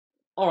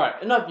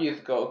Alright, enough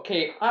USABO,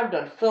 okay? I've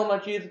done so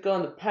much USABO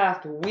in the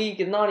past week,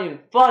 it's not even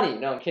funny.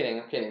 No, I'm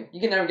kidding. You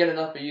can never get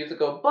enough of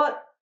USABO,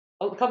 but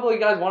a couple of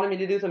you guys wanted me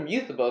to do some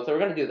USABO, so we're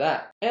gonna do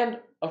that. And,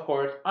 of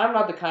course, I'm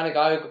not the kind of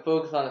guy who can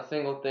focus on a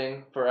single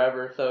thing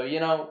forever, so,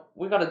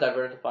 we gotta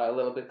diversify a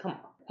little bit, come on.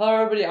 Hello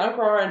everybody, I'm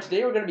Karara, and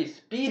today we're gonna be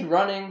speed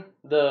running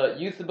the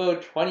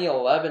USABO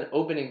 2011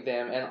 open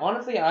exam, and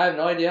honestly, I have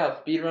no idea how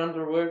speed runs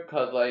will work,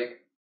 cause,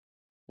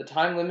 the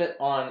time limit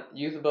on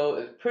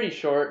USABO is pretty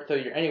short, so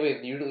you're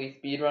anyways usually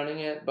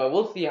speedrunning it, but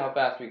we'll see how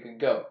fast we could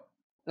go.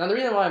 Now the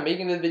reason why I'm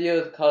making this video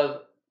is because,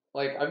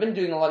 I've been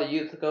doing a lot of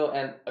USABO,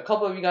 and a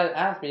couple of you guys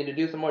asked me to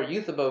do some more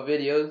USABO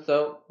videos,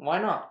 so why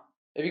not?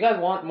 If you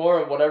guys want more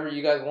of whatever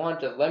you guys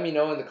want, just let me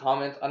know in the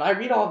comments, and I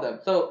read all of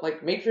them, so,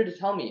 make sure to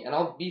tell me, and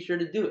I'll be sure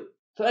to do it.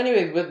 So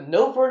anyways, with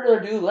no further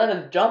ado, let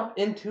us jump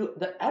into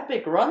the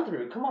epic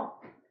run-through. Come on.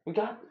 We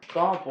got the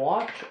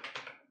stopwatch.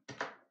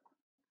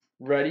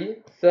 Ready,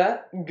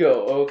 set,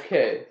 go.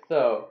 Okay,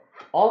 so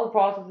all the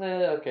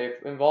processes,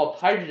 involve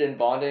hydrogen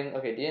bonding.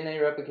 Okay,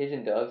 DNA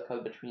replication does,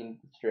 because between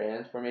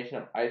strands. Formation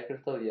of ice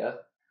crystal, yes.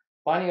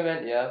 Binding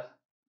event, yes.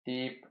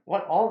 Deep,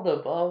 what, all of the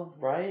above,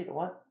 right?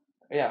 What?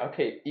 Yeah,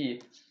 okay,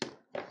 E.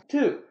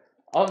 2.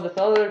 Of the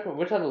cellular,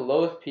 which has the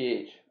lowest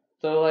pH?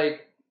 So,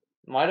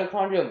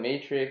 mitochondrial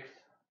matrix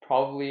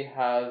probably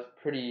has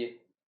pretty...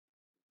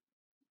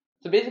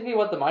 So basically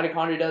what the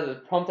mitochondria does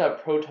is pumps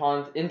out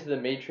protons into the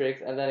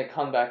matrix and then it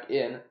comes back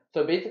in.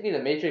 So basically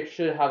the matrix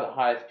should have the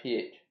highest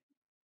pH.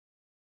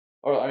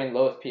 Or,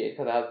 lowest pH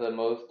because it has the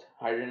most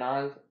hydrogen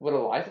ions. Would a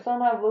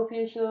lysosome have low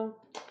pH though?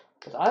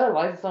 It's either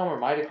lysosome or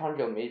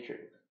mitochondrial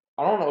matrix.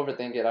 I don't want to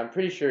overthink it. I'm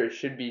pretty sure it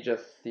should be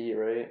just C,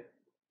 right?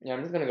 Yeah,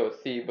 I'm just going to go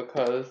with C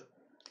because,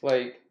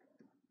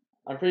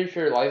 I'm pretty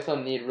sure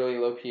lysosomes need really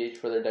low pH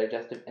for their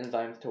digestive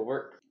enzymes to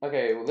work.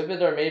 Okay,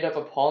 lipids are made up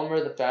of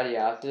polymer, the fatty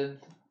acids.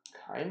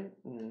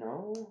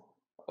 No?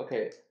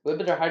 Okay,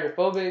 lipids are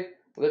hydrophobic.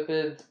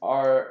 Lipids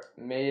are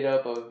made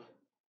up of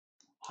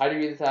high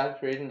degrees of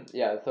saturation.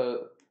 Yeah,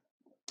 so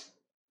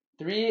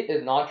 3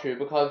 is not true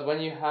because when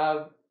you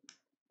have,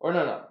 or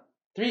no.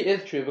 3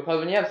 is true because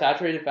when you have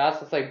saturated fats,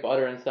 it's like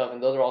butter and stuff,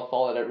 and those are all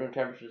solid at room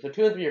temperature. So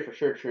 2 and 3 are for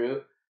sure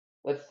true.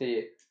 Let's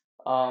see.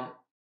 So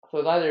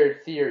it's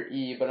either C or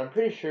E, but I'm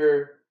pretty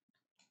sure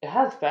it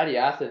has fatty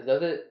acids,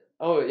 does it?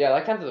 Oh, yeah,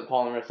 that counts as a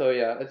polymer, so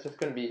yeah, it's just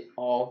going to be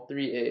all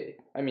 3A.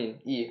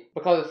 E.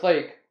 Because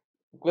it's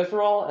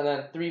glycerol and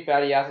then 3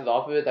 fatty acids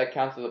off of it, that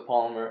counts as a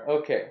polymer.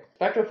 Okay.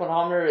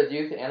 Spectrophotometer is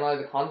used to analyze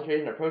the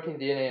concentration of protein,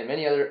 DNA, and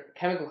many other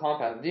chemical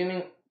compounds.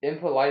 Zooming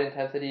input light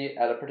intensity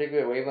at a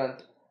particular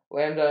wavelength,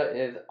 lambda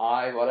is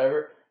I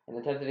whatever, and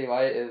intensity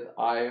light is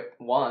I1.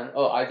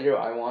 Oh, I0,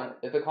 I1.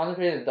 If the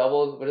concentration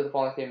doubles, what is the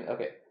following statement?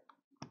 Okay.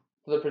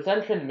 So the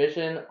percent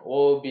transmission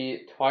will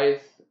be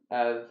twice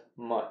as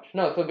much.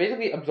 No, so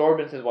basically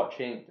absorbance is what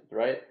changes,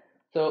 right?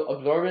 So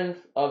absorbance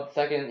of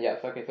second,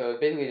 yes, okay, so it's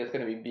basically just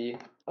going to be B.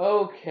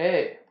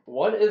 Okay,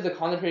 what is the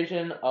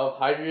concentration of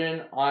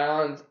hydrogen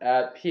ions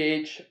at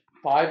pH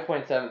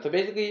 5.7? So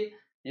basically,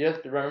 you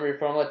just remember your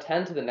formula,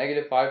 10 to the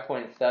negative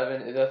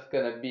 5.7 is just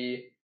going to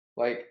be,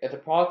 it's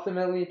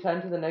approximately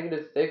 10 to the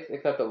negative 6,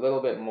 except a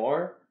little bit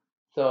more.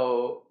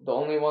 So the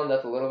only one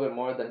that's a little bit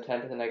more than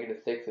 10 to the negative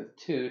 6 is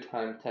 2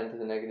 times 10 to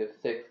the negative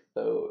 6,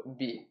 so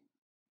B.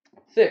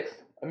 6.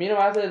 Amino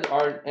acids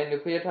and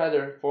nucleotides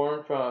are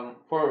formed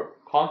for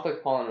complex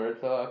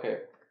polymers, so okay.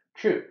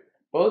 True.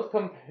 Both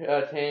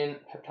contain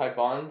peptide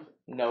bonds?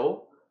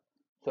 No.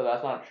 So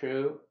that's not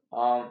true.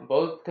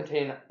 Both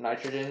contain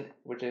nitrogen,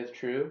 which is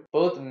true.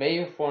 Both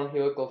may form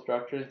helical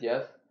structures,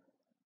 yes.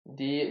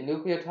 D.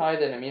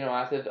 Nucleotides and amino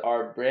acids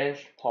are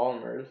branched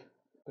polymers.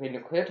 Okay,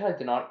 nucleotides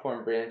do not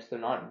form branch, so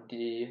not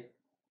D.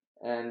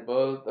 And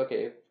both,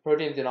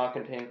 proteins do not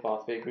contain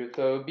phosphate groups,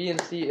 so B and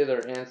C is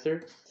our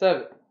answer.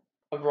 7.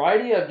 A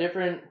variety of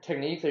different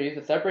techniques are used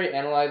to separate,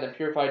 analyze, and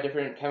purify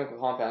different chemical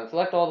compounds.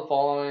 Select all the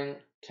following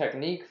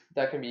techniques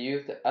that can be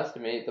used to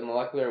estimate the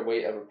molecular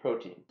weight of a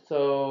protein.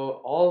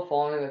 So, all the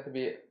following that could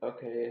be,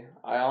 okay,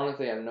 I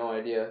honestly have no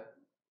idea.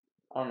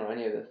 I don't know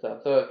any of this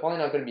stuff. So, it's probably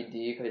not going to be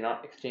D because you're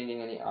not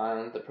exchanging any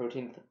ions. The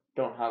proteins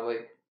don't have,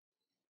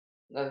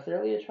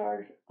 necessarily a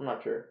charge? I'm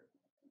not sure.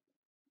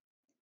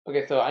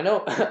 Okay, so I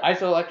know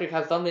isoelectric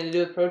has something to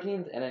do with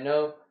proteins, and I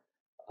know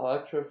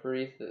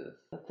electrophoresis.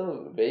 That's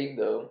so vague,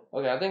 though.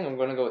 Okay, I think I'm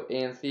going to go with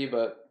A and C,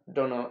 but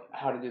don't know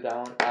how to do that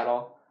one at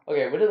all.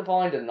 Okay, which of the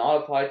following does not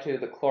apply to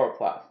the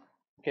chloroplast?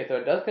 Okay, so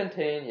it does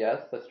contain,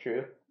 yes, that's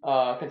true.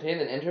 Contains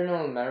an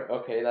internal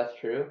okay, that's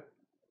true.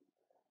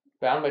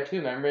 Bound by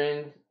 2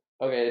 membranes.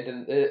 Okay, it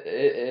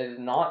is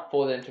not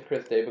folded into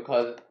cristae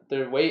because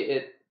the way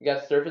it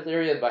gets surface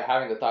area is by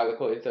having the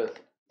thylakoid. It's just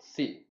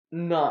C.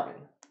 9.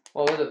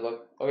 Well, what does it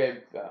look? Okay,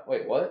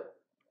 wait, what?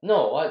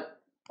 No, what?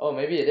 Oh,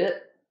 maybe it is?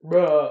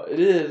 Bruh, it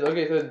is.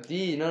 Okay, so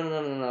D.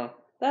 No.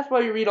 That's why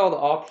you read all the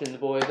options,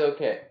 boys.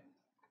 Okay.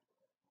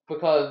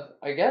 Because,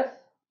 I guess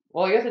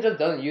it just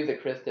doesn't use the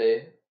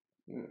cristae.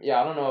 Yeah,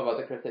 I don't know about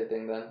the cristae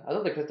thing then. I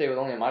thought the cristae was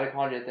only a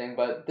mitochondria thing,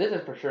 but this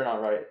is for sure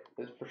not right.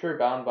 It's for sure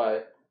bound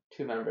by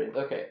Two membranes.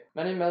 Okay.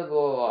 Many methods,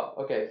 blah, blah,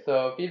 blah. Okay,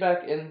 so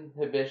feedback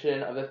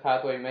inhibition of this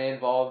pathway may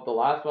involve the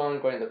last one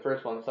going to the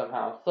first one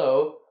somehow.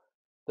 So,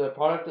 the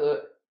product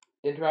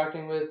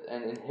interacting with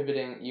and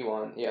inhibiting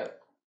E1, yes.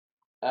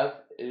 F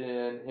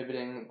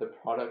inhibiting the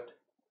product.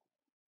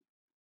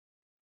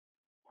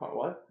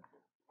 What?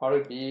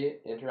 Product B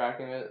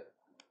interacting with.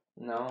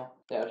 No.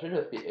 Yeah, it should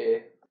just be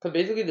A. So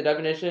basically the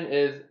definition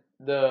is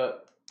the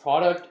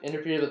product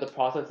interferes with the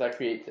process that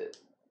creates it.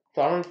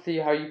 So I don't see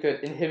how you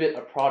could inhibit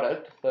a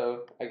product,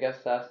 so I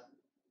guess that's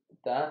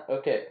that.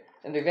 Okay.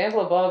 In the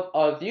example above,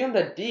 assume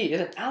that D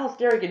is an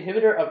allosteric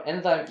inhibitor of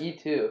enzyme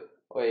E2.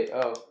 Wait,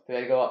 oh,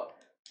 did I go up?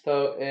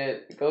 So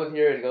it goes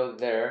here, it goes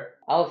there.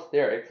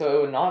 Allosteric, so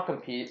it would not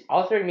compete.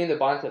 Allosteric means it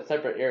binds to a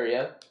separate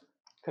area.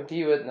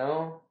 Compete with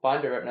no.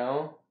 Bind direct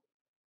no.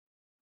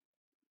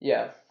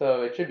 Yes,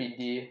 so it should be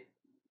D.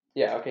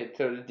 Yeah, okay,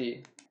 so it's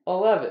D.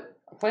 11.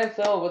 A plant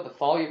cell with a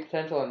solute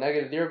potential of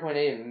negative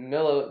 0.8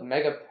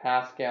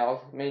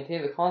 megapascals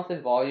maintains a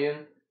constant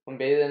volume when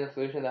bathed in a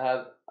solution that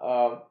has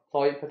a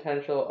solute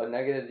potential of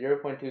negative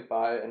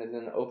 0.25 and is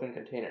in an open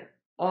container.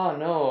 Oh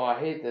no, I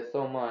hate this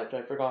so much.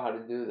 I forgot how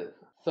to do this.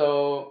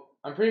 So,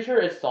 I'm pretty sure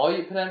its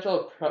solute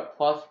potential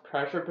plus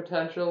pressure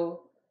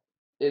potential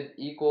is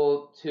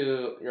equal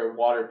to your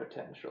water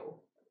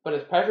potential. But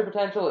its pressure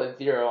potential is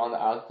 0 on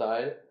the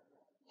outside.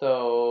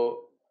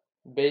 So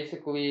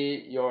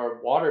basically your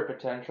water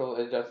potential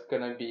is just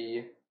gonna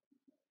be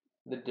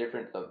the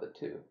difference of the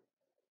two.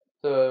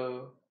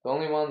 So the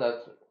only one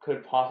that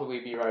could possibly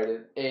be right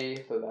is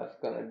A, so that's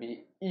gonna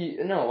be E.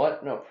 No,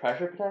 what? No,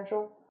 pressure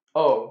potential?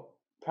 Oh,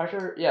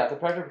 pressure, yeah, the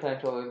pressure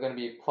potential is gonna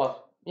be plus,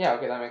 yeah,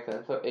 okay, that makes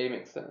sense. So A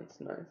makes sense,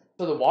 nice.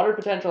 So the water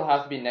potential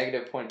has to be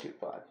negative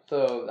 0.25,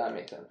 so that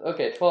makes sense.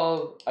 Okay,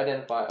 12,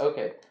 identify,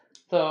 okay.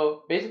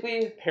 So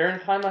basically,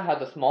 parenchyma has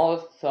the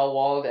smallest cell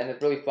walls and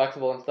it's really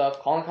flexible and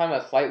stuff. Collenchyma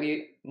has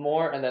slightly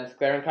more, and then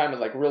sclerenchyma is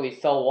like really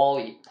cell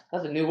wall-y.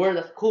 That's a new word,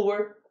 that's a cool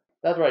word.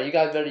 That's right, you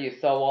guys better use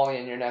cell wall-y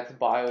in your next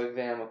bio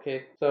exam,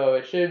 okay? So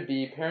it should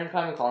be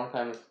parenchyma,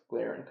 collenchyma,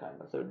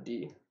 sclerenchyma, so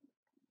D.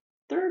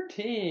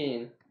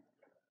 13!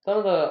 Some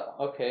of the,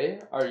 okay,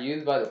 are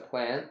used by the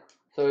plant,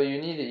 so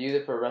you need to use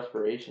it for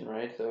respiration,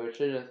 right? So it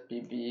should just be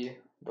B,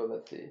 but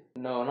let's see.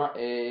 No, not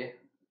A.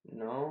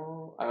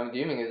 No, I'm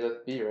assuming it's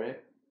just B, right?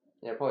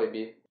 Yeah, probably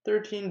B.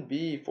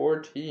 13B,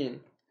 14.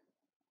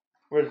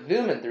 We're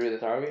zooming through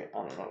this, are we? I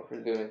don't know if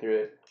we're zooming through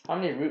it. How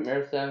many root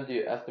meristems do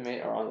you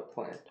estimate are on the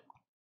plant?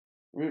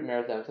 Root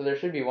meristem. So there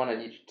should be one at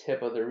each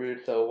tip of the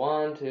root. So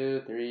 1,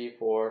 2, 3,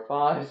 4,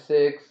 5,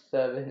 6,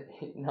 7,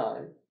 8,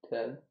 9,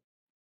 10.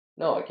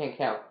 No, I can't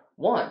count.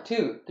 1,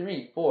 2,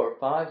 3, 4,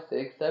 5,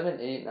 6, 7,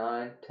 8,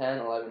 9, 10,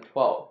 11,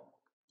 12.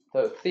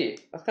 So C.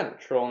 That's kind of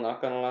troll,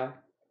 not gonna lie.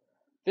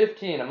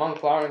 15. Among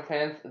flowering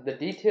plants, the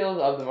details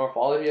of the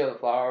morphology of the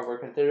flower were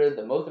considered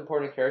the most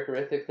important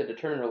characteristics to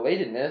determine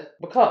relatedness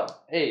because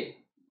A.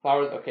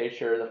 Flowers, okay,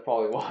 sure, that's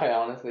probably why,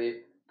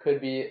 honestly.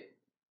 Could be,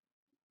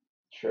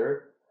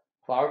 sure.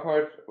 Flower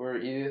parts were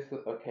easiest,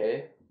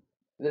 okay.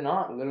 Is it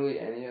not literally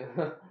any of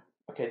them?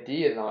 Okay,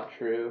 D is not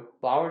true.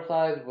 Flower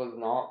size was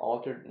not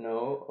altered,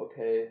 no,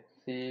 okay.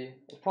 C,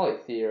 it's probably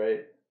C,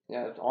 right?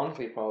 Yeah, it's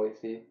honestly probably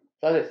C.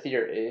 It's either C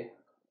or A,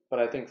 but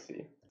I think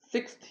C.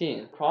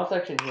 16.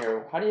 Cross-section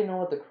here. How do you know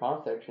what the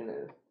cross-section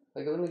is?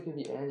 Like, it literally could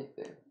be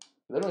anything.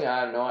 Literally,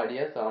 I have no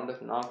idea, so I'm just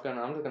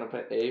gonna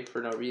put A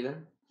for no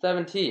reason.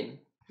 17.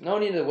 No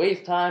need to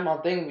waste time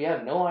on things we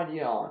have no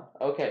idea on.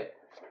 Okay.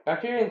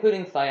 Bacteria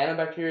including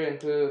cyanobacteria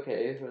include,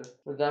 okay,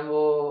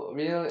 resemble,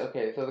 really,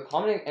 okay, so the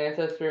common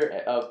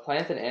ancestor of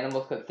plants and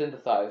animals could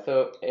synthesize.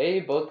 So A,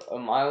 both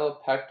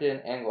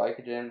amylopectin and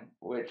glycogen,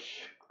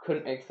 which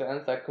couldn't make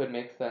sense, that could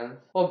make sense.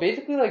 Well,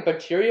 basically, like,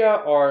 bacteria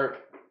are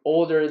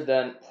older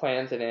than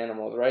plants and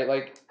animals, right?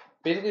 Like,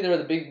 basically there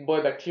was a big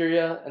boy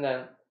bacteria, and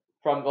then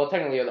from, well,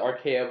 technically it was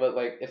archaea, but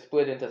like, it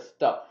split into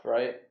stuff,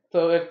 right?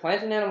 So if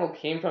plants and animals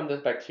came from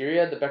this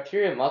bacteria, the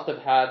bacteria must have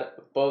had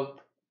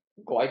both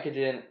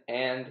glycogen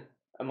and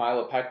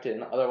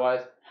amylopectin.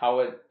 Otherwise, how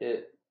would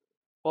it?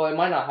 Well, it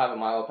might not have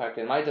amylopectin.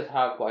 It might just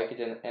have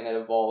glycogen, and it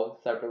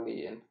evolved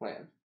separately in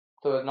plants.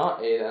 So it's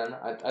not A then.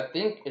 I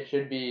think it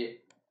should be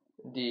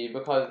D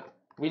because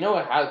we know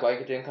it has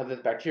glycogen because this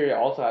bacteria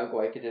also has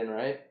glycogen,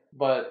 right?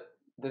 But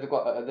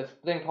this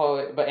thing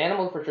probably, but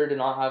animals for sure do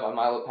not have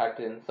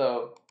amylopectin.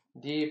 So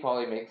D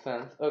probably makes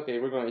sense. Okay,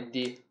 we're going with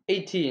D.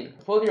 18.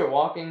 Suppose you're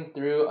walking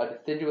through a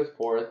deciduous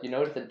forest. You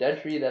notice a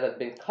dead tree that has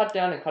been cut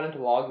down and cut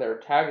into logs that are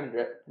tagged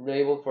and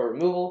labeled for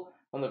removal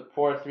from the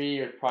forest 3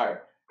 years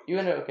prior. You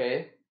end up,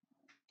 okay,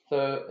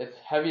 so it's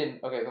heavy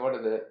and, okay, so what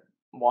is it?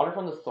 Water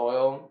from the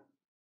soil?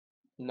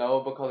 No,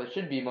 because it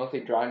should be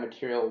mostly dry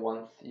material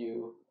once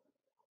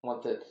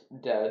it's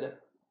dead.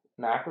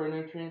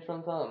 Macronutrients from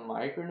the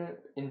soil,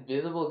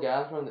 invisible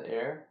gas from the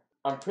air.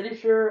 I'm pretty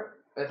sure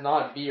it's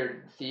not B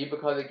or C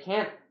because it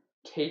can't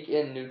take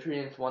in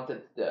nutrients once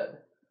it's dead.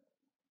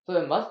 So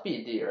it must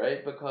be D,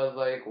 right? Because,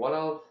 like, what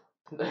else?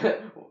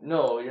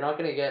 No, you're not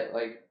gonna get,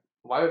 like,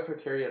 why would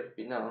prokaryotes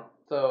be? No.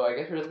 So I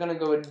guess we're just gonna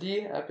go with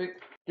D,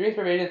 epic. Dreams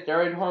for mating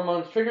steroid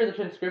hormones trigger the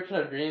transcription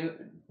of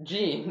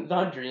Genes,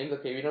 not dreams.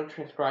 Okay, we don't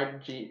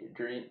transcribe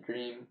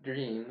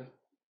dreams.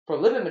 For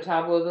lipid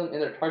metabolism in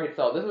their target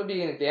cell. This would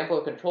be an example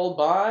of controlled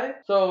by.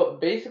 So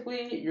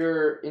basically,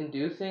 you're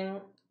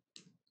inducing.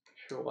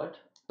 Sure, what?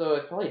 So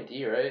it's probably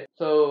D, right?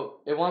 So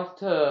it wants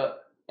to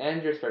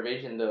end your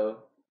starvation, though.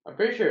 I'm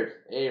pretty sure it's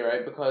A,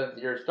 right? Because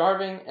you're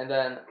starving, and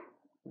then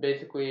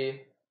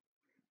basically,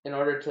 in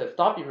order to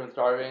stop you from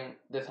starving,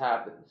 this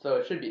happens. So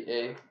it should be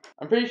A.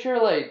 I'm pretty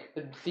sure like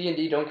C and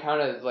D don't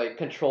count as like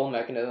control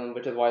mechanisms,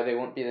 which is why they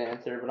won't be the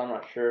answer, but I'm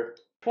not sure.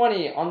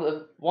 20 on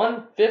the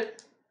 1/5.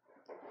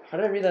 How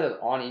did I read that as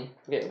Ani?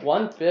 Okay,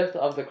 1/5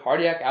 of the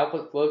cardiac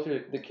output flows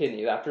through the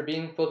kidneys after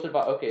being filtered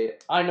by. Okay,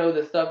 I know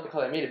this stuff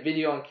because I made a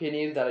video on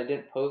kidneys that I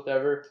didn't post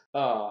ever.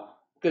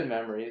 Good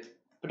memories.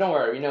 But don't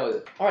worry, we know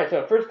this. Alright, so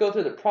it first goes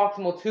through the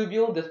proximal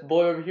tubule, this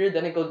boy over here,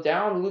 then it goes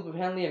down the loop of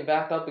Henle and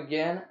back up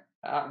again.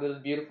 This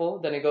is beautiful.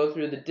 Then it goes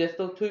through the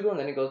distal tubule, and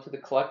then it goes to the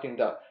collecting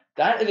duct.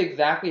 That is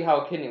exactly how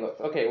a kidney looks.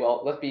 Okay,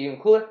 well, let's be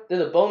even cooler.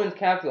 There's a Bowman's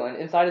capsule, and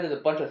inside it there's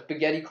a bunch of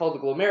spaghetti called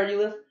the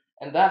glomerulus,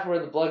 and that's where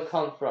the blood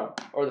comes from,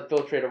 or the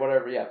filtrate, or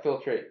whatever, yeah,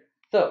 filtrate.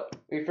 So,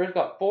 we first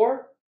got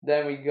 4,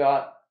 then we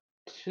got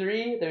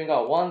 3, then we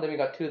got 1, then we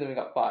got 2, then we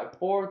got 5.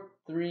 4,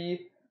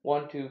 3,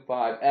 1, 2,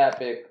 5,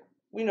 epic.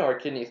 We know our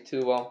kidneys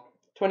too well.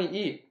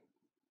 20E.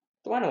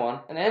 The final one.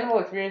 An animal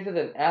experiences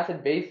an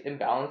acid-base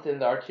imbalance in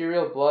the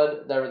arterial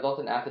blood that results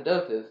in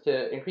acidosis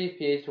to increase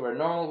pH to where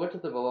normal, which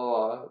is the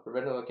blah,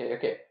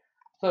 okay.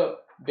 So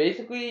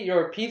basically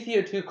your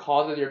PCO2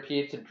 causes your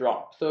pH to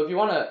drop. So if you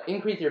want to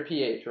increase your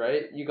pH,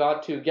 right, you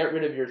got to get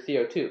rid of your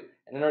CO2.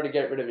 And in order to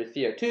get rid of your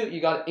CO2, you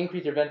got to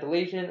increase your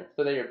ventilation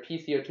so that your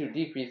PCO2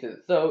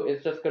 decreases. So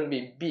it's just going to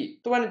be B.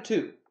 So 1 and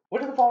 2.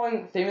 Which of the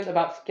following statements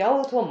about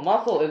skeletal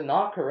muscle is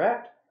not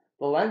correct?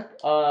 The length,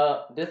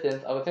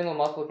 distance of a single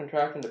muscle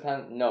contraction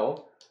depends,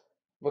 no,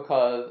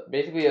 because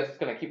basically it's just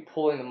going to keep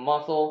pulling the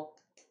muscle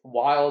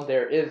while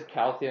there is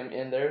calcium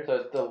in there, so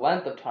it's the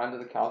length of time that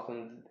the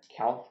calcium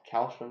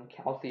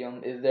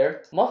is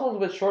there. Muscles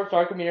with short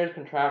sarcomeres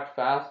contract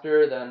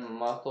faster than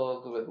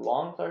muscles with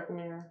long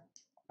sarcomere.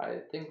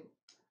 I think,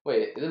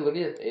 wait, is it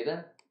literally just A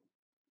then?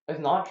 It's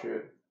not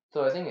true,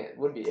 so I think it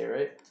would be A,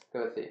 right?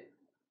 Okay, let's see.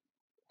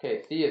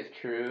 Okay, C is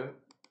true.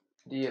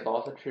 D is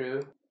also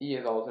true. E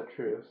is also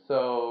true.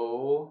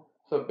 So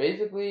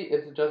basically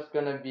it's just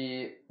gonna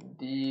be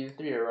these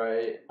 3,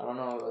 right? I don't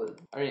know.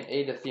 I mean,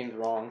 A just seems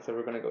wrong, so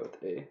we're gonna go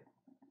with A.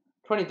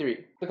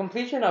 23. The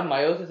completion of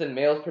meiosis in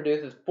males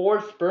produces 4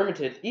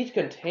 spermatids, each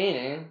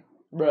containing.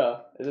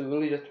 Bruh, is it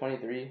literally just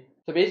 23?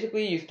 So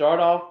basically you start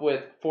off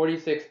with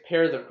 46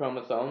 pairs of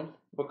chromosomes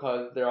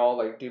because they're all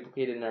like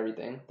duplicated and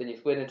everything. Then you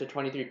split into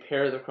 23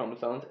 pairs of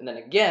chromosomes, and then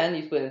again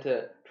you split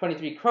into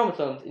 23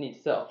 chromosomes in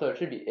each cell. So it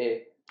should be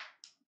A.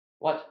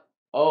 What?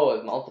 Oh,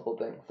 it's multiple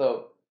things.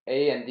 So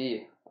A and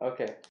D.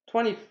 Okay.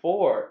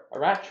 24. A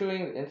rat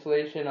chewing the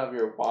insulation of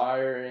your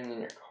wiring in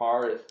your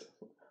car is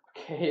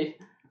okay.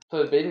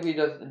 So it's basically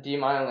just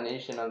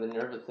demyelination of the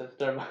nervous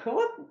system.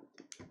 What?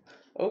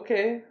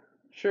 Okay.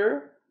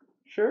 Sure.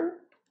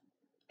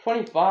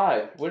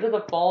 25. Which of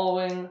the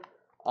following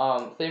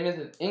statements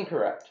is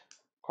incorrect?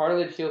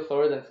 Cartilage heals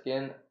slower than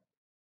skin.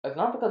 It's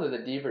not because of the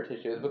deeper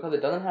tissue. It's because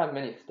it doesn't have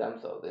many stem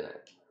cells in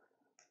it,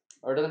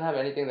 or it doesn't have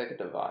anything that could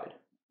divide.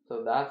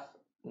 So that's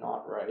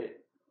not right.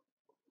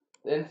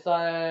 The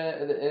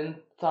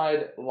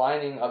inside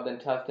lining of the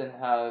intestine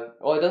has,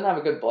 well, it doesn't have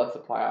a good blood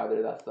supply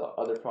either. That's the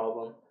other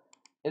problem.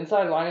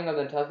 Inside lining of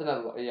the intestine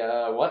has,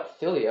 yeah, what?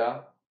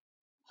 Cilia?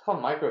 It's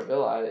called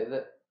microvilli. Is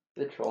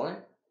it trolling?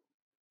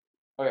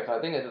 Okay, so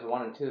I think it's just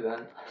 1 and 2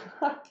 then.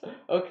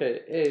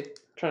 Okay, A.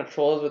 Trying to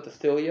troll us with the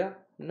cilia?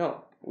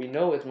 No, we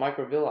know it's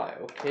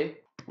microvilli, okay?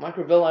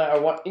 Microvilli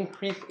are what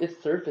increase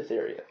its surface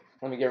area.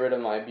 Let me get rid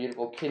of my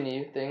beautiful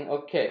kidney thing.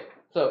 Okay,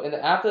 so in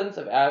the absence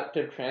of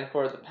active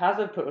transport, the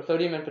passive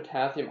sodium and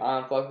potassium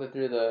ion fluxes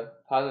through the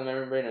plasma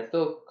membrane are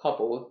still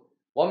coupled.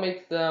 What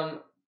makes them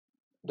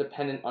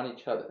dependent on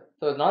each other?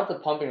 So it's not the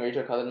pumping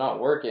ratio because it's not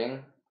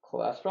working.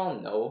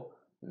 Cholesterol? No.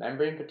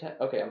 Membrane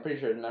potential? Okay, I'm pretty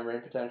sure it's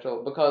membrane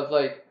potential because,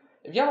 like,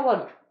 if you have a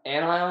lot of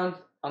anions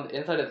on the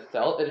inside of the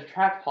cell, it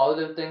attracts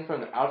positive things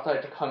from the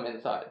outside to come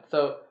inside.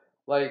 So,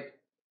 like,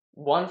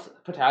 once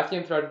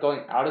potassium starts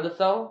going out of the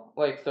cell,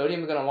 like,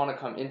 sodium is going to want to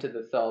come into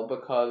the cell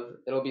because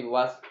it'll be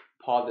less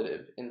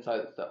positive inside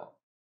the cell.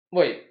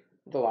 Wait,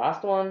 the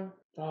last one?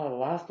 Oh, the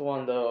last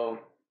one, though.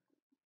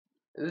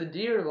 Is it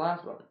D or the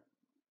last one?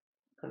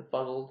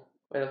 Confuzzled.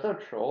 Wait, that's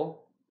not a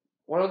troll.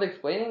 What I was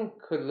explaining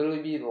could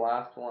literally be the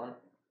last one.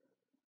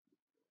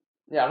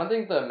 Yeah, I don't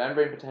think the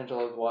membrane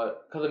potential is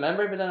what, because the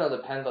membrane potential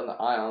depends on the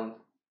ions.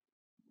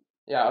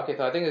 Yeah, okay,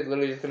 so I think it's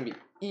literally just going to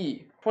be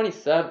E.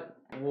 27.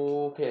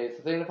 Okay,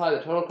 so signify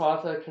the total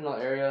cross-sectional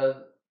areas.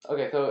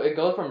 Okay, so it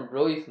goes from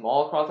really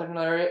small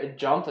cross-sectional area, it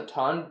jumps a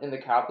ton in the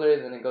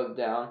capillaries, and it goes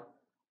down.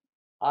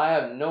 I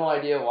have no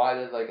idea why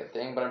there's like a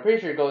thing, but I'm pretty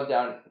sure it goes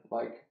down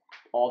like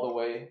all the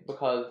way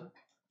because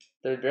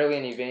there's barely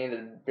any veins,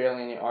 there's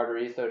barely any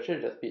arteries, so it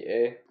should just be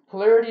A.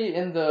 Polarity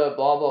in the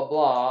blah blah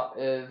blah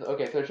is,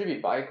 okay, so it should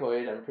be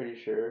bicoid, I'm pretty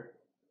sure,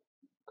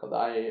 because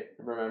I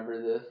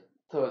remember this.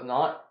 So it's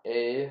not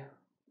A,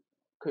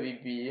 could be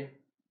B.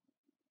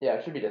 Yeah,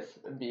 it should be just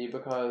B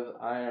because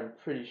I am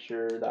pretty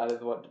sure that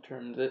is what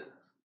determines it.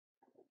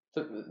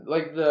 So,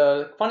 like,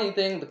 the funny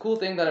thing, the cool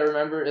thing that I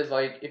remember is,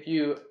 like, if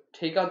you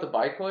take out the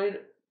bicoid,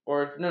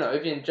 or, no,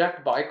 if you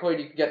inject bicoid,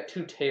 you can get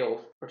 2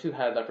 tails, or 2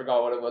 heads, I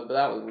forgot what it was, but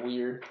that was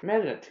weird.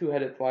 Imagine a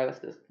 2-headed fly, that's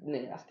just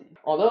nasty.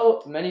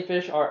 Although many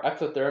fish are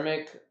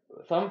exothermic,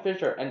 some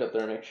fish are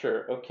endothermic,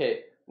 sure,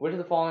 okay. Which of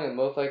the following is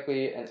most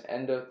likely an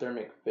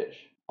endothermic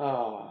fish?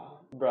 Ah,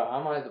 bro, how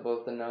am I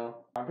supposed to know?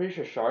 I'm pretty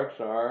sure sharks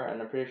are,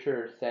 and I'm pretty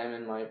sure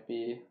salmon might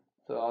be,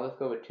 so I'll just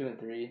go with 2 and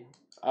 3.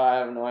 I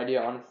have no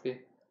idea, honestly.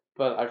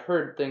 But I've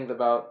heard things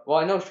about, well,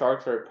 I know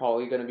sharks are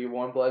probably going to be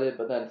warm-blooded,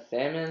 but then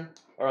salmon,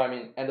 or I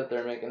mean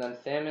endothermic, and then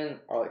salmon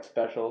are like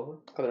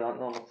special, because they're not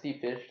normal sea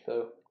fish,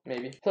 so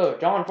maybe. So,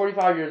 John,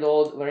 45 years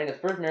old, running his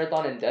first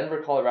marathon in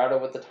Denver, Colorado,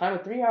 with the time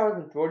of 3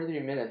 hours and 43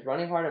 minutes,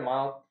 running hard a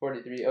mile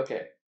 43,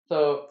 okay.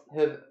 So,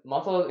 his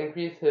muscles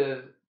increase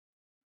his,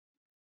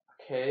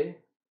 okay,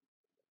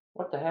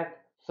 what the heck?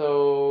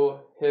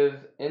 So, his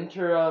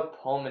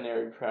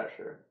intrapulmonary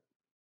pressure.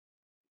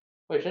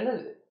 Wait,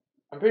 shouldn't it?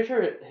 I'm pretty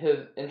sure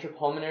his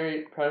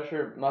intrapulmonary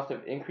pressure must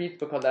have increased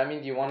because that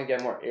means you want to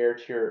get more air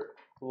to your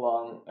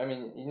lung. I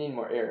mean, you need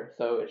more air,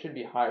 so it should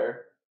be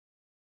higher.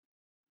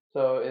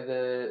 So is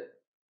it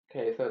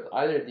okay? So it's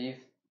either these.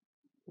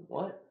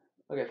 What?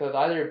 Okay, so it's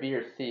either B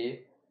or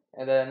C.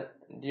 And then,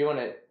 do you want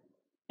to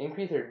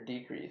increase or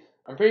decrease?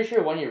 I'm pretty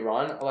sure when you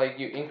run, like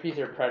you increase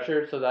your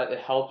pressure so that it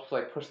helps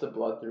like push the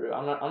blood through.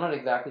 I'm not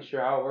exactly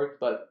sure how it works,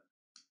 but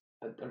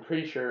I'm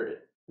pretty sure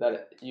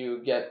that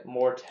you get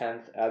more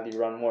tense as you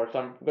run more. So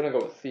I'm gonna go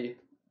with C.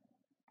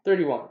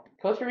 31.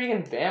 Costa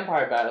Rican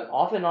vampire bat is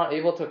often not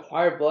able to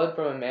acquire blood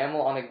from a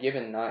mammal on a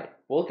given night.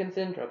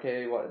 Wilkinson,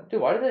 okay, what?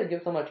 Dude, why did they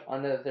give so much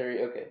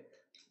unnecessary? Okay.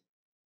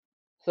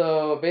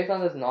 So, based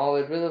on this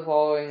knowledge, which of the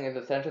following is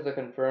essential to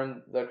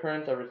confirm the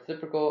occurrence of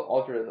reciprocal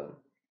altruism?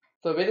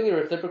 So, basically,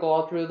 reciprocal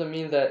altruism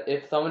means that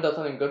if someone does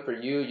something good for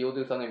you, you'll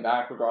do something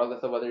back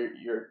regardless of whether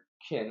you're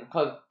kin.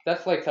 Because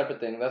that's like separate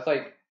thing. That's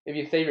like if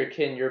you save your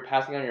kin, you're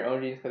passing on your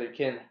own genes because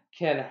your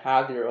kin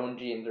has your own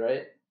genes,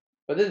 right?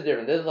 But this is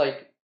different. This is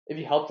like if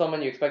you help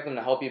someone, you expect them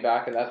to help you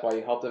back, and that's why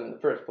you help them in the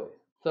first place.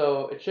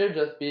 So it should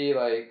just be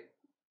like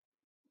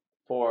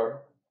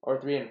 4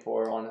 or 3 and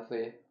 4,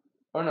 honestly.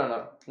 Or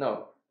no.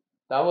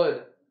 That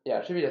would, yeah,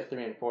 it should be just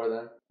 3 and 4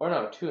 then. Or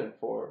no, 2 and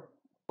 4.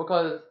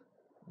 Because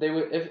they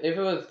would, if it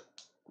was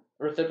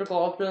reciprocal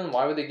altruism,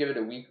 why would they give it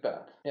a weak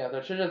bat? Yeah, so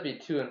it should just be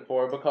 2 and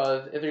 4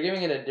 because if they're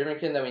giving it a different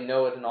kin, then we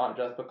know it's not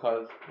just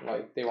because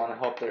like they want to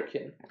help their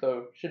kin. So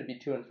it should be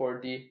 2 and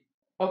 4D.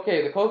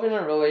 Okay, the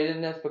coefficient of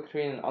relatedness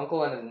between an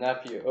uncle and his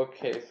nephew.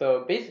 Okay,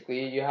 so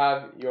basically you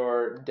have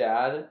your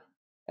dad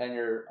and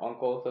your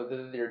uncle. So this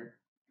is your,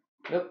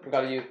 nope, we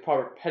gotta use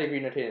proper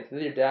pedigree notation. So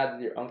this is your dad, this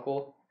is your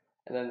uncle,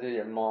 and then this is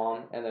your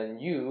mom, and then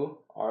you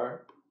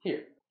are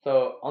here.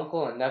 So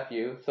uncle and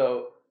nephew.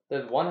 So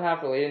there's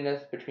 1/2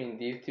 relatedness between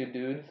these two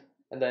dudes,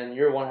 and then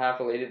you're 1/2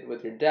 related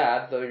with your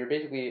dad. So you're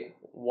basically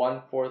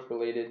 1/4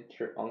 related to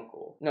your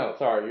uncle. No,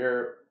 sorry,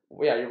 you're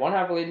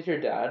 1/2 related to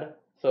your dad.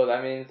 So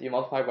that means you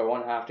multiply by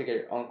 1/2 to get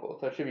your uncle.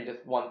 So it should be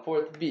just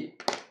 1/4 B.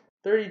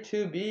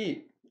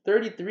 32B.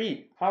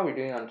 33. How are we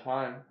doing on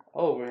time?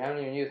 Oh, we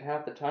haven't even used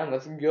half the time.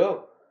 Let's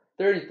go.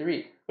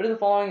 33. What is the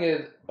following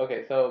is,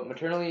 okay, so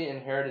maternally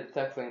inherited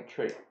sex-linked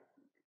trait.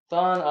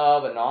 Son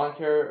of a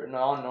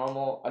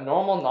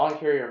normal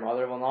non-carrier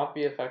mother will not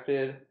be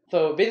affected.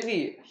 So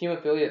basically,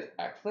 hemophilia is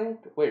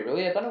X-linked? Wait,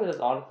 really? I thought it was just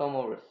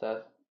autosomal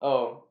recessive.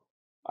 Oh,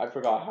 I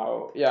forgot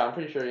how. Yeah, I'm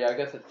pretty sure. Yeah, I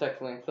guess it's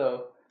sex-linked,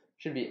 so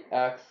should be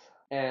X.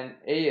 And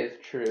A is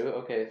true.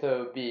 Okay,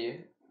 so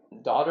B.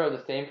 Daughter of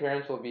the same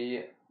parents will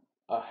be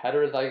a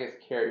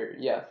heterozygous carrier.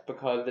 Yes,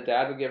 because the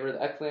dad would give her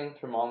the X-linked,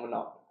 her mom would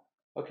not.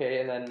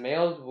 Okay, and then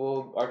males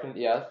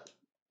yes.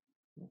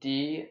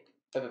 D.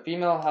 If a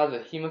female has a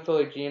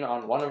hemophilic gene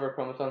on one of her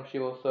chromosomes, she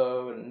will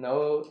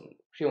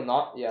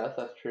not. Yes,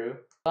 that's true.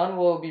 Son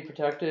will be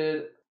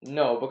protected.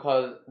 No,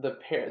 because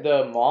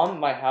the mom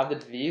might have the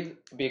disease,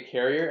 be a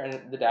carrier,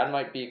 and the dad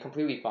might be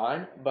completely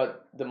fine,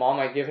 but the mom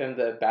might give him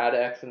the bad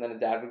X, and then the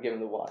dad would give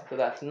him the Y. So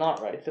that's not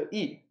right. So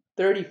E.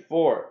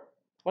 34.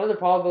 What is the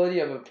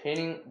probability of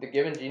obtaining the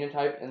given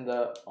genotype in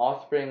the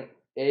offspring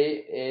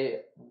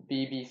A,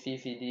 B, B, C,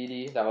 C, D,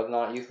 D? That was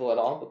not useful at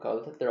all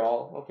because they're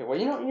all okay. Well,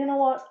 you know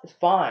what? It's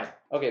fine.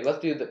 Okay, let's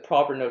do the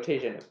proper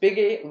notation. Big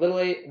A,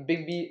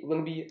 big B,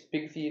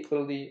 big C,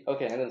 little D.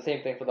 Okay, and then the same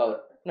thing for the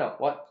other. No,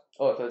 what?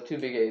 Oh, so 2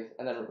 big A's,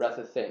 and then the rest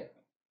is same.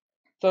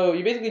 So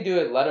you basically do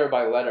it letter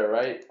by letter,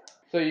 right?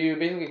 So you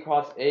basically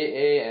cross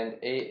AA and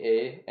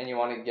AA, and you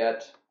want to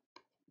get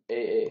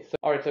AA. So,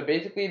 alright, so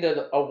basically there's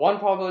a 1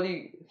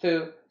 probability,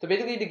 so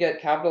basically to get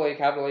capital A, you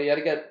had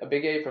to get a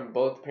big A from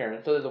both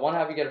parents. So there's a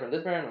 1/2 you get from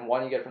this parent, and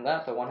 1 you get from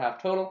that, so 1/2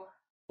 total.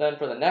 Then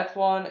for the next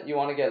one, you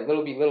want to get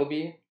little b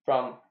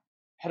from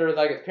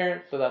heterozygous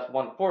parents, so that's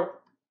 1/4.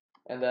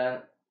 And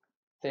then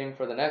same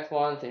for the next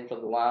one, same for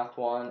the last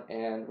one,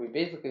 and we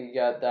basically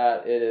get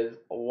that it is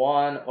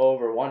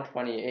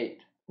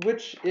 1/128.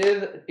 which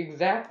is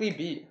exactly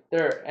B.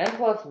 There are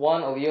n+1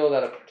 alleles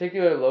at a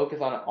particular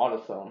locus on an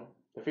autosome.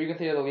 The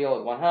frequency of the allele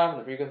is 1/2, and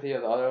the frequency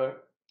of the other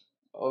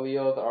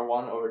alleles are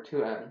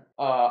 1/2n.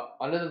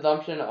 Under the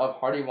assumption of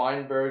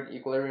Hardy-Weinberg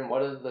equilibrium,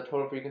 what is the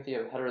total frequency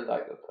of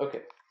heterozygotes?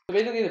 Okay, so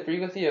basically the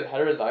frequency of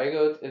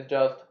heterozygotes is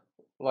just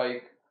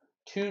like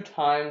 2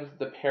 times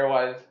the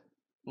pairwise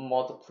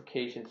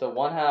multiplication. So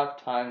 1/2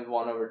 times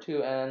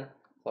 1/2n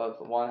plus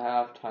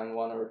 1/2 times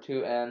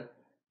 1/2n,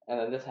 and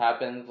then this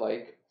happens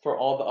like for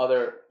all the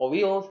other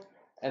alleles,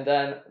 and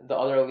then the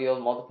other alleles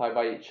multiply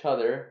by each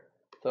other.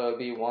 So it'd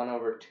be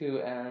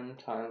 1/2n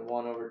times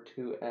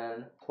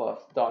 1/2n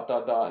plus ...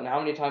 And how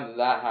many times does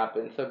that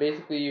happen? So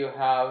basically you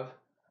have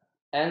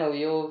n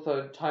alleles,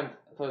 so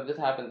this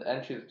happens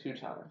n choose 2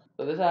 times.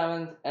 So this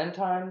happens n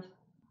times,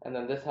 and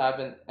then this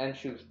happens n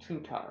choose 2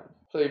 times.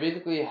 So you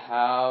basically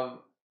have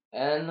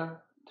n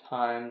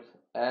times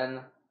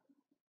n.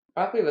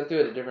 Actually, let's do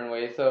it a different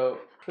way. So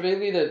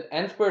basically there's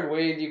n squared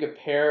ways you could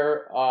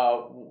pair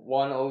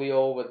one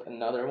allele with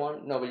another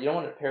one. No, but you don't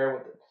want to pair it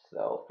with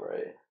itself,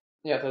 right?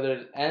 Yeah, so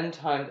there's n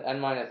times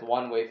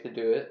n-1 ways to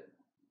do it,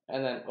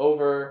 and then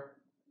over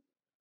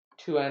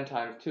 2n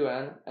times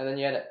 2n, and then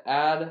you have to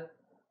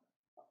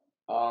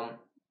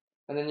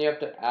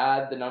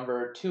add, the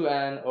number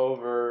 2n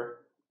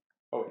over,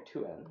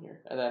 2n here,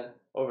 and then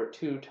over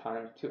 2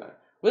 times 2n.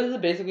 This is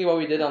basically what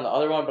we did on the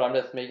other one, but I'm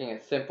just making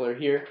it simpler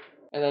here.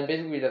 And then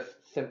basically we just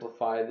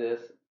simplify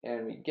this,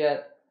 and we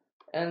get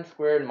n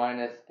squared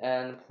minus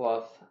n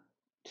plus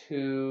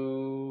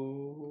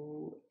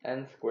 2n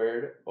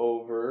squared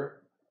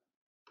over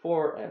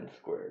 4n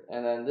squared,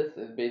 and then this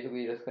is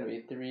basically just going to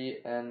be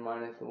 3n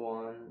minus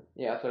 1.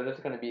 Yeah, so that's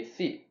going to be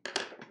C.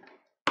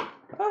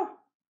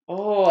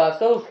 Oh,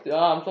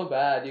 I'm so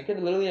bad. You could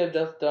literally have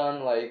just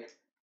done like,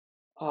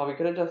 we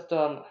could have just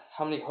done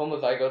how many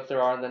homozygotes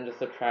there are and then just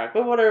subtract.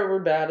 But whatever, we're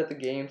bad at the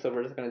game, so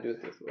we're just going to do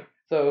it this way.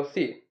 So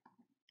C,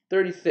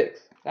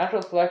 36.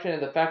 Natural selection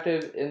is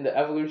effective in the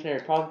evolutionary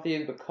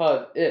processes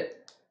because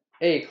it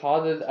A,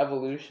 causes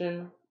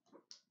evolution.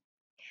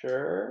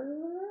 Sure.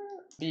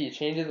 B,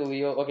 changes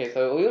allele. Okay,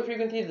 so allele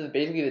frequencies is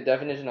basically the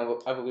definition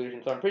of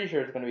evolution, so I'm pretty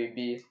sure it's going to be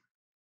B.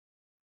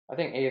 I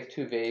think A is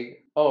too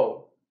vague.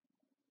 Oh.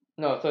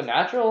 No, so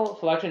natural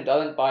selection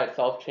doesn't by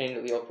itself change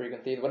allele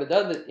frequencies. What it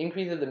does is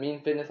increases the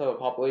mean fitness of a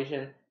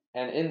population,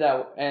 and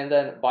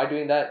then by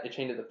doing that, it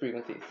changes the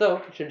frequency. So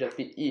it should just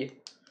be E.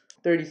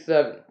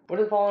 37. What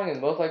is the following is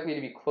most likely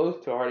to be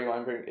close to a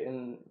Hardy-Weinberg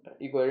in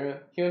equilibrium?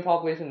 Human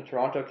population in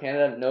Toronto,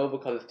 Canada? No,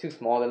 because it's too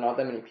small. There are not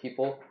that many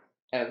people,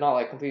 and it's not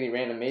like completely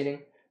random mating.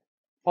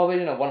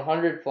 Population of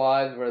 100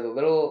 flies where the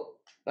little...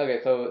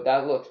 Okay, so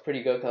that looks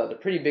pretty good because it's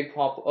a pretty big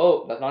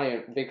Oh, that's not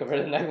even big compared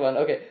to the next one.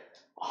 Okay,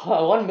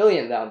 1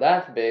 million now,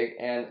 that's big,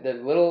 and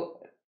there's little...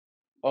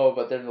 Oh,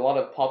 but there's a lot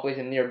of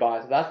population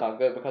nearby, so that's not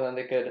good because then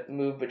they could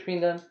move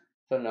between them.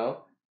 So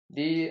no.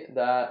 D,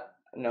 that...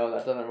 No,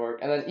 that doesn't work.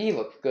 And then E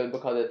looks good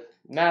because it's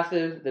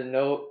massive, there's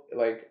no,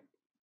 like,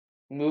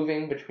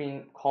 moving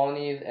between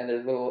colonies, and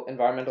there's little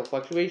environmental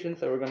fluctuations,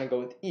 so we're going to go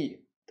with E.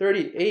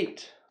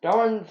 38.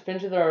 Darwin's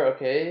finches are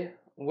okay.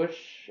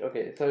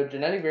 Okay, so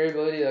genetic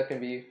variability that can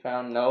be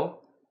found,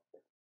 no.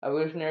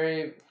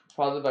 Evolutionary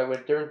process by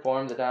which different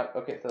forms adapt,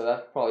 okay, so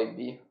that's probably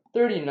B.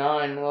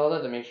 39, well,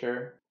 let's make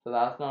sure. So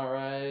that's not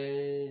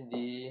right.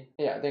 D.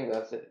 Yeah, I think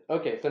that's it.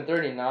 Okay, so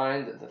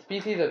 39, the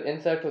species of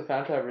insect was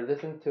found to have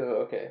resistance to,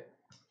 okay.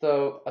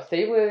 So a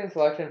stabilizing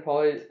selection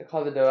probably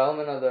caused the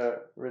development of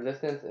the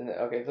resistance in the,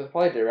 okay, so it's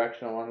probably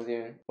directional, I'm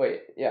assuming.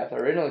 Wait, yeah, so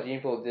original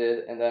gene pool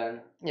did, and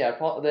then, yeah,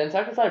 the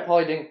insecticide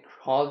probably didn't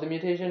cause the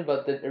mutation,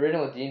 but the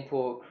original gene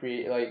pool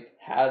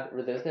had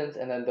resistance,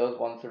 and then those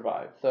ones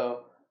survived.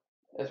 So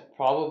it's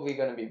probably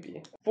gonna be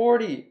B.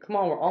 40, come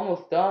on, we're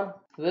almost done.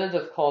 So this is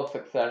just called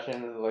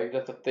succession, this is like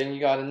just a thing you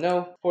gotta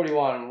know.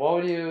 41, what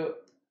would you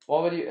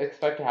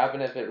expect to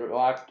happen if it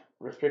lacked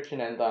restriction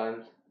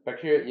enzymes?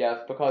 Bacteria,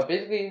 yes, because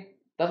basically,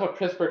 that's what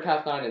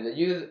CRISPR-Cas9 is. It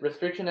uses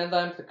restriction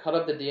enzymes to cut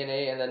up the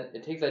DNA, and then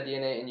it takes that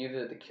DNA and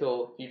uses it to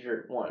kill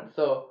future ones.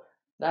 So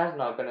that's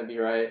not going to be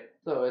right.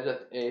 So it's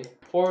just A.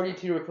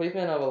 42,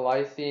 replacement of a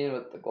lysine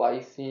with the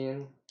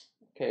glycine.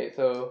 Okay,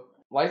 so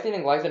lysine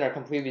and glycine are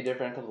completely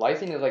different because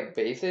lysine is like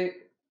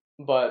basic,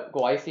 but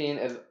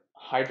glycine is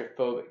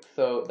hydrophobic.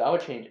 So that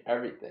would change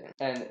everything.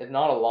 And it's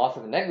not a loss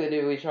of a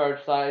negatively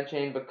charged side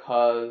chain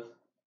because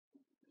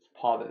it's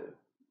positive.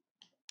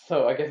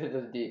 So I guess it's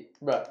just D.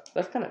 Bruh,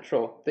 that's kind of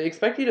troll. They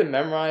expect you to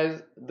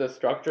memorize the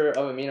structure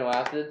of amino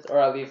acids, or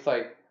at least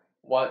like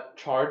what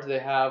charge they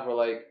have, or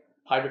like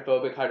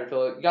hydrophobic,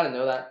 hydrophilic. You gotta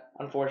know that.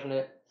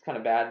 Unfortunate. It's kind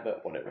of bad,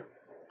 but whatever.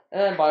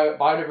 And then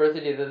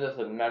biodiversity, this is just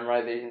a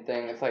memorization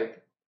thing. It's like,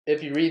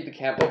 if you read the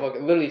Campbell book,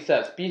 it literally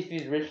says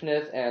species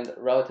richness and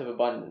relative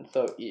abundance.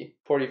 So E.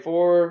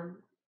 44.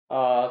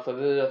 So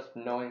this is just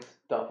knowing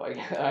stuff.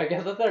 I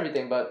guess that's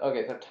everything. But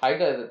okay, so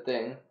taiga is a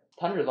thing.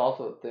 Tundra is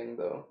also a thing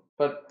though.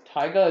 But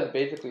taiga is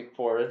basically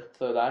forest,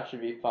 so that should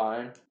be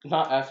fine.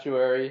 Not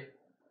estuary,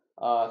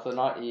 so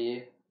not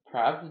E.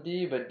 Perhaps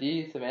D, but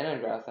D, savanna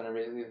and grassland are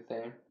basically the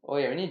same. Oh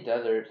yeah, we need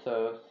desert,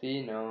 so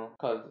C, no.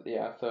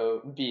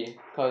 So B,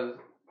 cause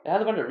it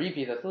has a bunch of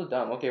repeats, that's so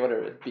dumb. Okay,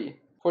 whatever, it's B.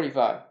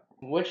 45.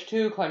 Which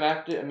two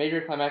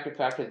major climatic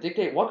factors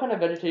dictate what kind of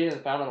vegetation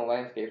is found on the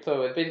landscape?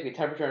 So it's basically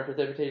temperature and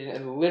precipitation,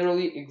 and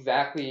literally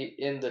exactly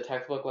in the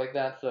textbook like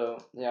that. So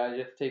yeah, I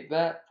just take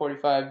that.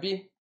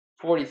 45B.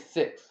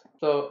 46.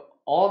 So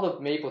all the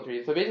maple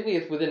trees. So basically,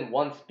 it's within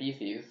one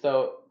species.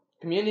 So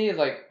community is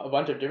like a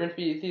bunch of different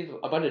species,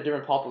 a bunch of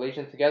different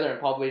populations together,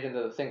 and populations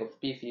of a single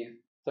species.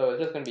 So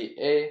it's just gonna be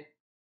A.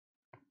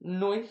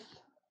 Nice.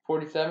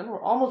 47.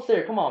 We're almost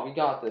there. Come on, we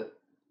got this.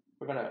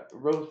 We're gonna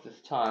roast this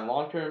time.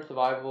 Long-term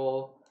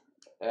survival.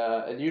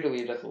 It's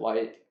usually just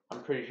light.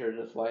 I'm pretty sure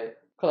it's just light.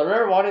 Cause I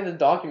remember watching this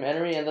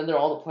documentary, and then they're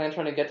all the plants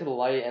trying to get to the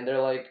light, and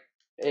they're like,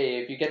 "Hey,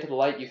 if you get to the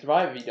light, you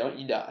survive. If you don't,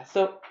 you die."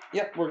 So,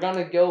 yep, we're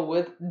gonna go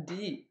with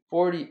D.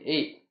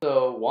 48.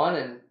 So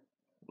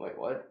wait,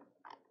 what?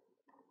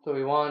 So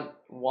we want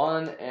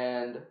 1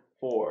 and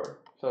 4.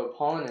 So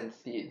pollen and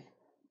seeds.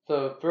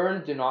 So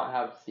ferns do not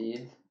have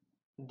seeds.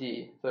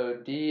 D. So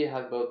D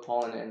has both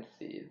pollen and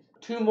seeds.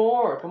 2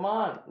 more. Come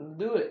on, let's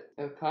do it.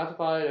 It's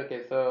classified.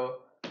 Okay, so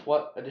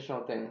what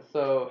additional things?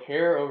 So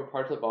hair over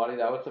parts of the body,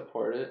 that would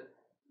support it.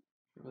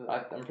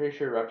 I'm pretty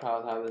sure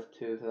reptiles have this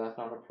too, so that's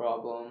not a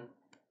problem.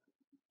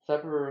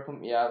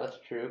 Yeah, that's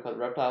true, because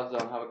reptiles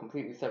don't have a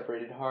completely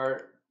separated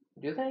heart.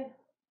 Do they?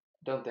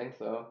 Don't think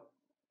so.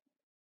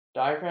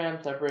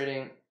 Diaphragm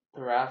separating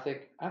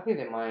thoracic. I think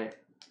they might.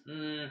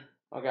 Okay,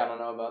 I don't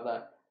know about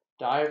that.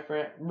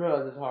 Diaphragm.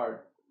 Bro, this is hard.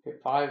 Okay,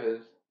 5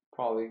 is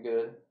probably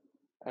good.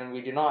 And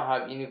we do not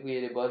have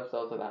enucleated blood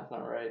cells, so that's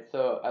not right.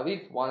 So at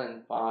least 1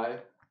 and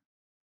 5.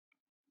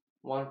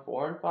 1,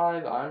 4, and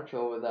 5. I'm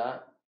chill with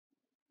that.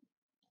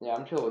 Yeah,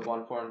 I'm chill with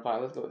 1, 4, and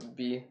 5. Let's go with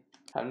B.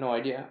 Have no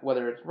idea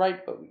whether it's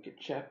right, but we could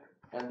check.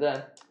 And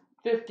then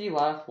 50,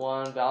 last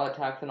one, valid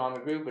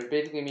taxonomic group, which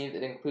basically means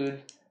it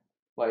includes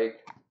like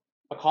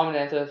a common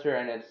ancestor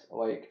and its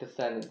like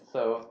descendants.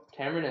 So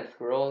tamarin and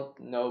squirrel,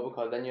 no,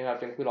 because then you have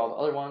to include all the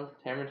other ones.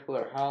 Tamarin,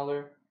 squirrel, or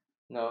howler,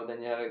 no,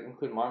 then you have to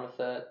include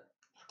marmoset.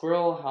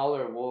 Squirrel,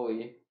 howler,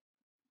 woolly,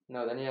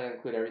 no, then you have to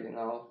include everything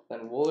else.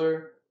 Then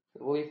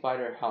woolly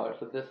spider, howler.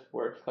 So this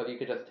works because you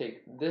could just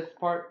take this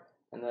part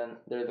and then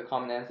there's a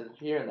common ancestor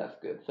here, and that's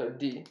good. So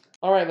D.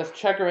 Alright, let's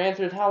check our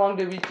answers. How long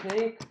did we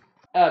take?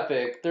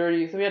 Epic.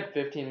 30. So we had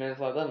 15 minutes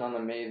left. That's not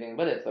amazing,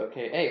 but it's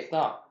okay. Hey,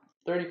 stop.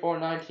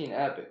 34:19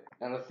 epic.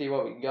 And let's see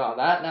what we got.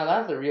 Now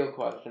that's the real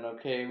question,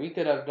 okay? We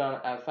could have done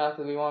as fast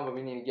as we want, but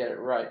we need to get it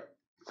right.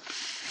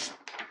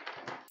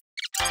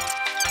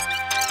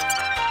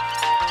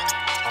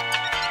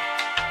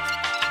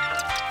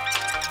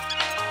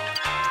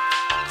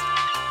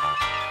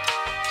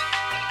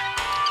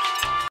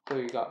 So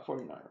we got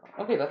 49 wrong.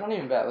 Okay, that's not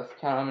even bad. Let's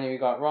count how many we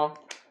got wrong.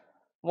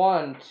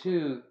 1,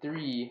 2,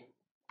 3,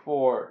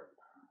 4,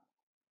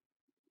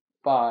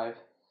 5,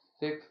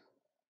 6,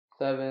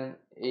 7,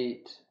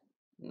 8,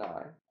 9.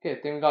 Okay,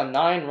 I think we got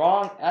 9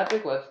 wrong.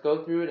 Epic. Let's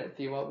go through it and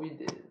see what we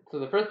did. So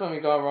the first one we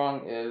got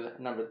wrong is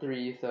number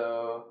 3.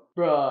 So,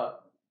 bruh.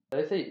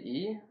 Did I say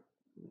E?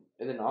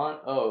 Is it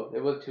not? Oh,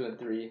 it was 2 and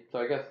 3. So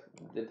I guess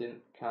it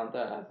didn't count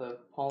that as a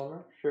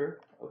polymer. Sure.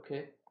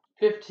 Okay.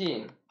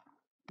 15.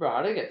 Bro,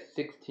 how did I get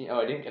 16? Oh,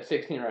 I didn't get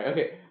 16 right.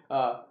 Okay.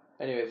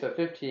 Anyway, so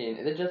 15.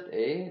 Is it just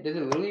A? Does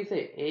it literally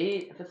say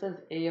A? If it says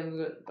A, I'm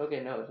good. Okay,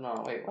 no, it's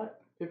not. Wait,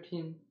 what?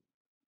 15.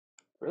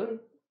 Really?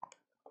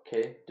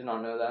 Okay, did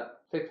not know that.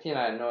 16,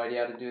 I had no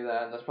idea how to do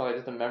that. That's probably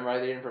just a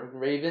memorization from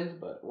Ravens,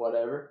 but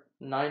whatever.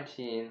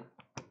 19.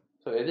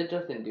 So is it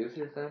just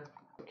inducers then?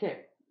 Okay,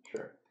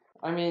 sure.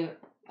 I mean,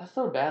 that's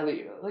so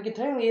badly. Like, it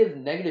technically is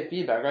negative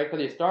feedback, right?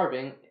 Because you're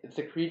starving, it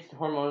secretes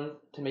hormones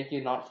to make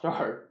you not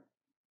starve.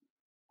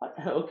 What?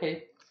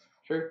 Okay,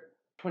 sure.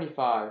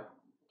 25.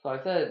 So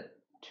I said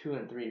 2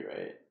 and 3,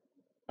 right?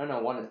 Oh no,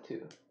 1 and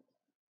 2.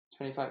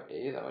 25A,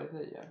 is that what I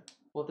said? Yeah.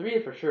 Well, 3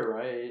 is for sure,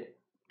 right?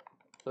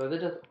 So is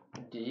it just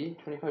D?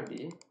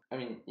 25D? I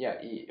mean,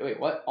 yeah, E. Wait,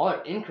 what? All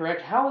are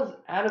incorrect? How is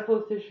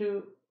adipose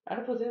tissue...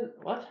 Adipose tissue...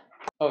 What?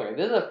 Okay,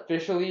 this is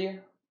officially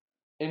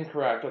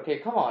incorrect. Okay,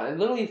 come on. It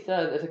literally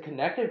says it's a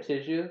connective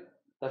tissue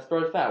that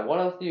stores fat. What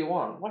else do you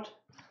want? What?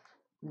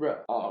 Bruh.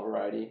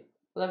 Alrighty.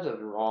 So that's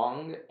just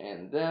wrong.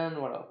 And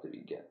then, what else did we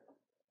get?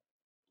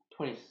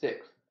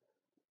 26.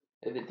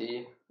 Is it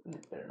D?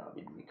 It better not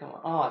be D. Come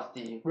on. Oh, it's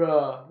D.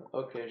 Bruh.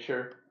 Okay,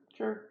 sure.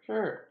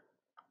 Sure.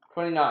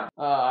 29.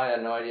 I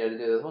had no idea to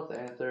do this. What's the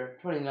answer?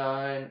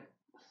 29.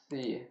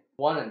 C.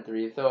 1 and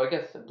 3. So I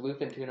guess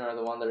bluefin tuna are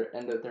the ones that are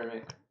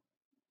endothermic.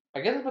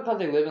 I guess it's because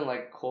they live in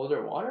like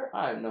colder water?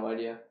 I have no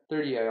idea.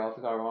 30 I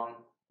also got wrong.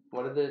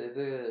 What is it?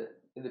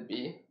 Is it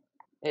B?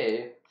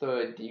 A. So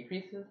it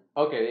decreases?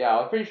 Okay, yeah,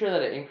 I was pretty sure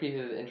that it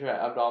increases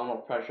intra-abdominal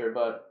pressure,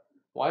 but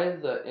why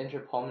is the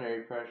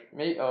intrapulmonary pressure?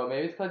 Maybe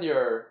it's because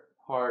your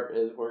heart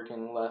is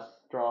working less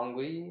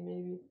strongly,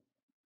 maybe?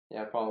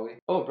 Yeah, probably.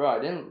 Oh, bro, I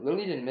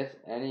literally didn't miss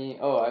any.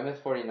 Oh, I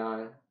missed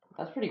 49.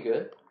 That's pretty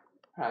good.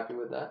 Happy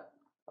with that.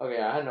 Okay,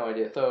 I had no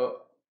idea. So,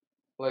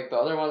 Like the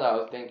other one that I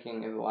was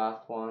thinking is the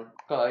last one.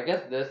 Cause I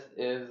guess this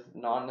is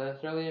not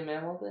necessarily a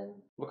mammal thing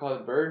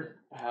because birds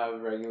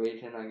have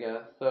regulation, I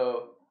guess.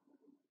 So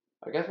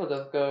I guess we'll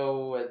just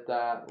go with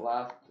that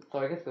last. So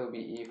I guess it'll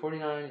be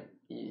E49.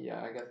 E, yeah,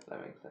 I guess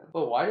that makes sense.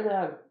 But why did it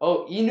have?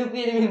 Oh,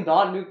 enucleated means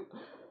non-nuclear.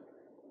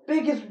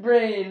 Biggest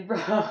brain, bro.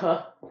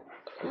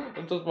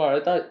 I'm so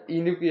smart. I thought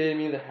enucleated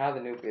means it has a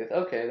nucleus.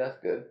 Okay, that's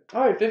good.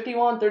 Alright,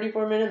 51,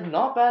 34 minutes.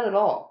 Not bad at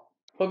all.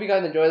 Hope you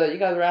guys enjoyed that. You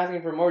guys were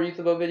asking for more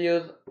USABO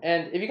videos.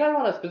 And if you guys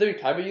want a specific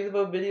type of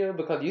USABO video,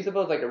 because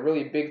USABO is like a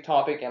really big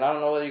topic, and I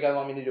don't know whether you guys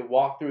want me to do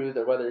walkthroughs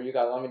or whether you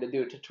guys want me to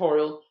do a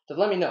tutorial, just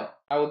let me know.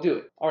 I will do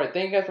it. Alright,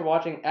 thank you guys for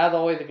watching. As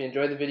always, if you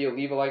enjoyed the video,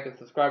 leave a like and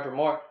subscribe for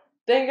more.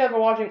 Thank you guys for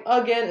watching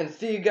again, and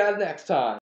see you guys next time.